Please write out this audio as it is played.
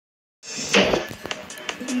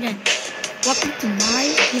Okay, welcome to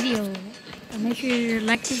my video. Make sure you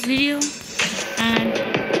like this video and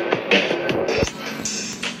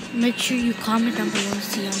make sure you comment down below to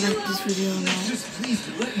see I like this video or not.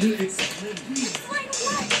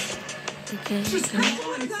 Okay.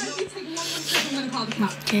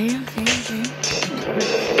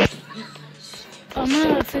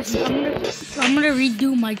 I'm gonna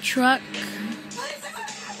redo my truck.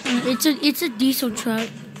 It's a diesel truck.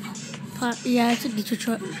 Yeah, it's a diesel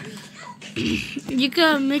truck. You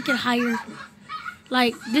can make it higher.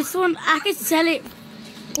 Like this one, I could sell it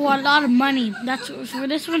for a lot of money. That's for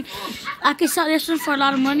this one. I could sell this one for a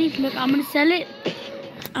lot of money. Look, I'm gonna sell it.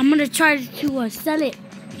 I'm gonna try to sell it.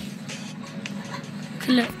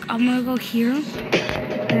 Look, I'm gonna go here.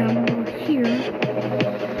 And I'm gonna go here.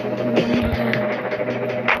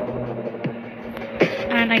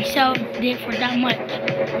 And I sell it for that much.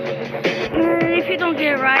 And if you don't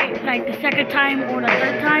get it right, like the second time or the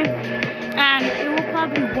third time, and it will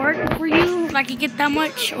probably work for you, like you get that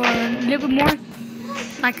much or a little bit more,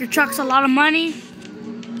 like your truck's a lot of money,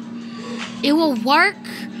 it will work,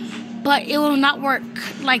 but it will not work,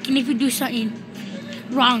 like if you do something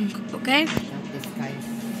wrong, okay?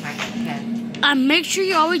 Make sure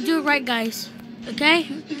you always do it right, guys, okay?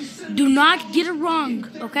 Do not get it wrong,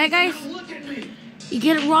 okay, guys? You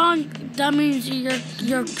get it wrong, that means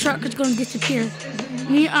your truck is gonna disappear.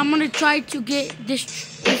 I'm gonna try to get this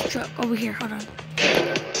truck over here. Hold on.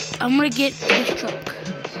 I'm gonna get this truck.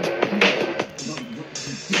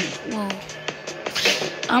 Whoa.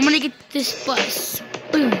 I'm gonna get this bus.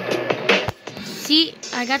 Boom. See,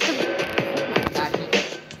 I got the.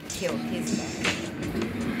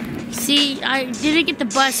 See, I didn't get the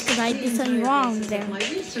bus because I did something wrong there.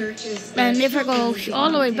 And if I go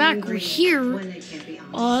all the way back, we're here.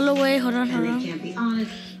 All the way, hold on.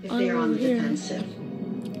 All the way over here.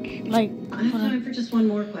 Like, I have time for just one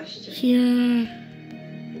more question. Here.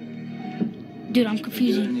 Dude, I'm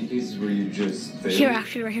confusing. Here,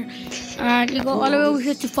 actually, right here. And you go all the way over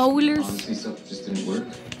here to four-wheelers.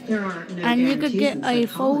 There are no and you could get a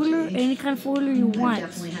four-wheeler, any kind of four-wheeler you want.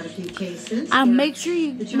 Definitely had a few cases. And make sure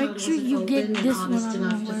you get this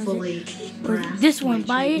one. Or this one,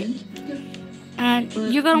 buy it. And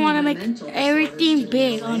you're gonna want to make everything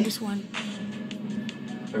big on this one.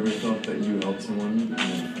 Ever thought that you helped someone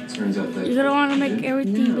and it turns out that you're gonna want to make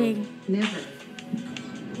everything big? Never.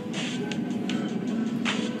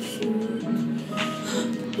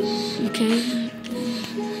 Okay.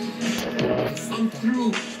 I'm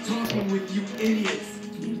through talking with you idiots.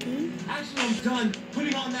 Okay. Actually, I'm done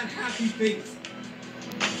putting on that happy face.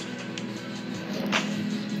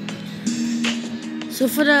 So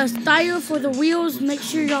for the style for the wheels, make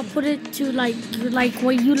sure y'all put it to like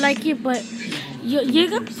where you like it, but you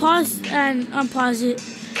can pause and unpause it,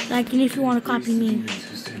 like if you want to copy me.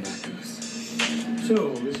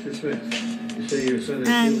 So, Mr. Smith, you say your son is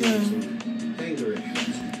And anger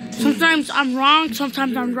issues. sometimes I'm wrong,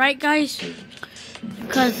 sometimes I'm right, guys,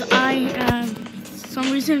 because I some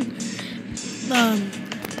reason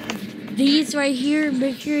these right here,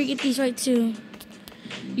 make sure you get these right too.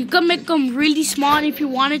 You can make them really small if you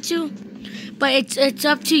wanted to, but it's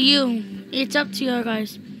up to you. It's up to you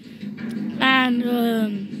guys. And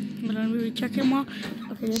hold on, we check them all.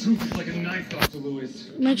 Okay. Like a knife off to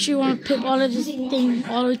Louis. Make sure you want to pick all of this thing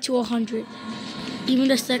all the way to 100. Even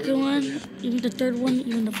the second one, even the third one,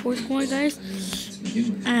 even the fourth one, guys.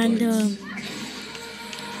 And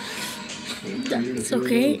that's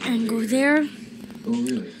okay. And go there.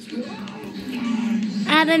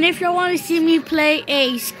 And then if you want to see me play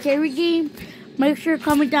a scary game, make sure to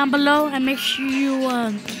comment down below and make sure you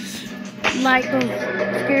like those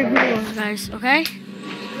scary videos, guys, okay?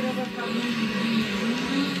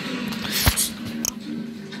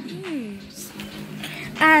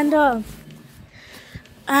 And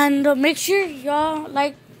make sure y'all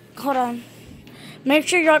like, hold on. Make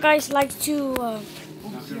sure y'all guys like to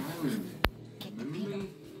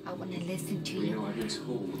I want to listen to you. I've been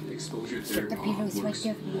told exposure Get the pillows right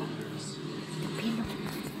there. The pillow.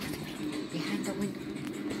 Behind the window.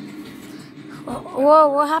 whoa,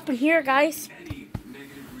 what happened here, guys?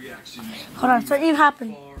 Hold on, something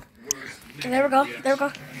happened. Okay, there we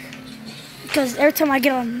go. Because every time I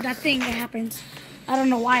get on that thing, it happens. I don't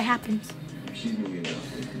know why it happens.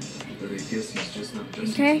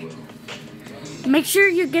 Okay? Make sure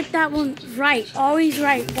you get that one right. Always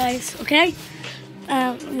right, guys, okay?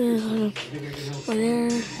 Over there,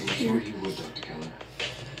 here.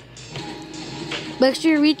 Make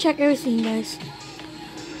sure you recheck everything, guys.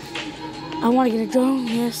 I want to get a drone.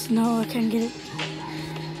 Yes, no, I can't get it.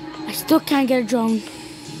 I still can't get a drone.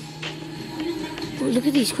 Ooh, look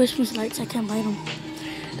at these Christmas lights. I can't buy them.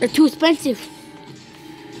 They're too expensive.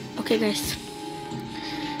 Okay, guys.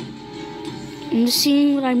 I'm just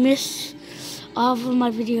seeing what I miss off of my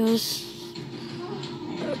videos.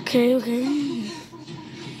 Okay.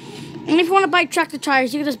 And if you want to buy tractor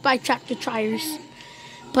tires, you can just buy tractor tires.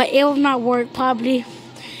 But it will not work, probably.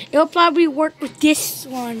 It will probably work with this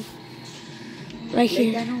one. Right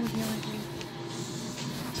here. Tell me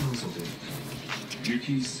something. Your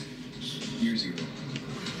keys years ago.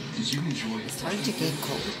 Did you enjoy it? It's starting to get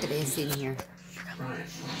cold today in here. Right.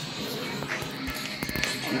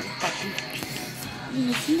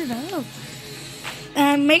 Listen it up.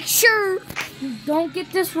 And make sure you don't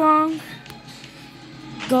get this wrong.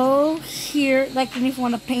 Go here, like if you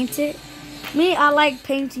want to paint it. Me, I like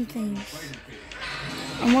painting things.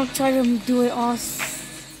 I'm gonna try to do it all.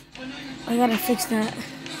 I gotta fix that.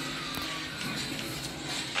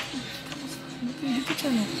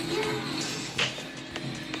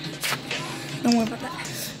 Don't worry about that.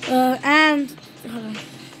 And hold on.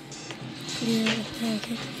 Yeah,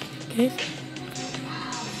 okay.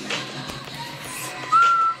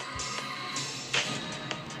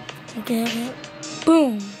 Okay.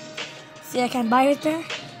 Boom. See, I can buy it there.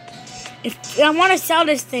 If I want to sell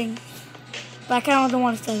this thing, but I kind of don't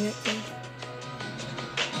want to sell it.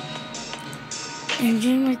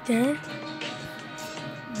 Engine right there.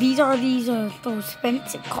 These are those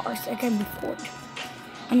expensive cars I can afford.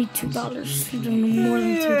 I need $2. No more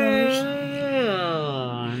than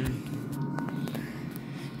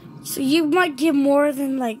 $2. So you might get more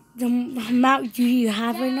than like the amount you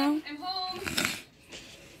have right now. I'm home.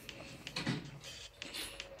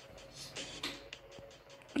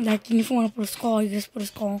 Like if you want to put a skull, you just put a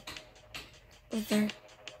skull right there.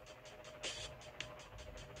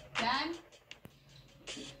 Dad?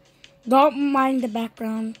 Don't mind the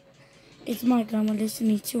background. It's my grandma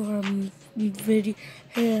listening to her video,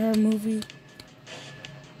 her movie.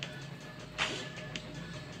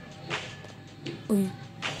 Boom.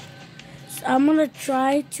 So I'm gonna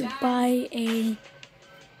try to buy a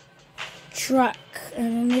truck,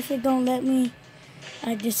 and then if it don't let me,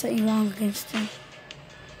 I did something wrong against him.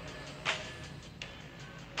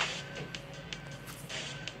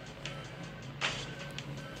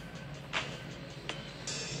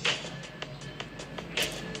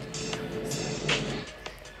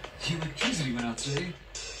 The electricity went out today.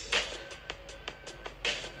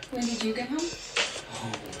 When did you get home?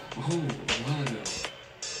 Oh, a while ago.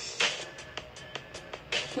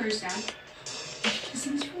 Where's Dad? He's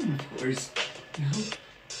in his room, of course. You know?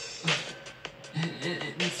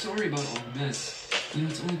 And sorry about all the mess. You know,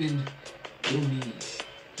 it's only been little me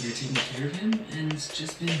here taking care of him, and it's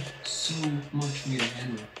just been so much for me to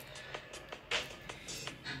handle.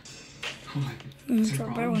 What? I'm Is there a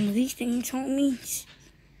gonna buy problem? one of these things, homies.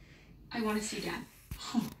 I want to see Dad.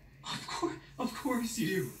 Oh, of course you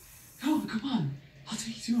do. Oh, come on. I'll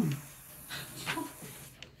take you to him.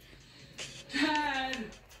 Dad!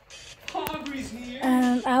 Aubrey's here!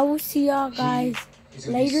 And I will see y'all guys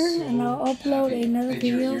later, and I'll upload another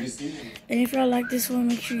video. And if y'all like this one,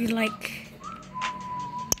 make sure you like.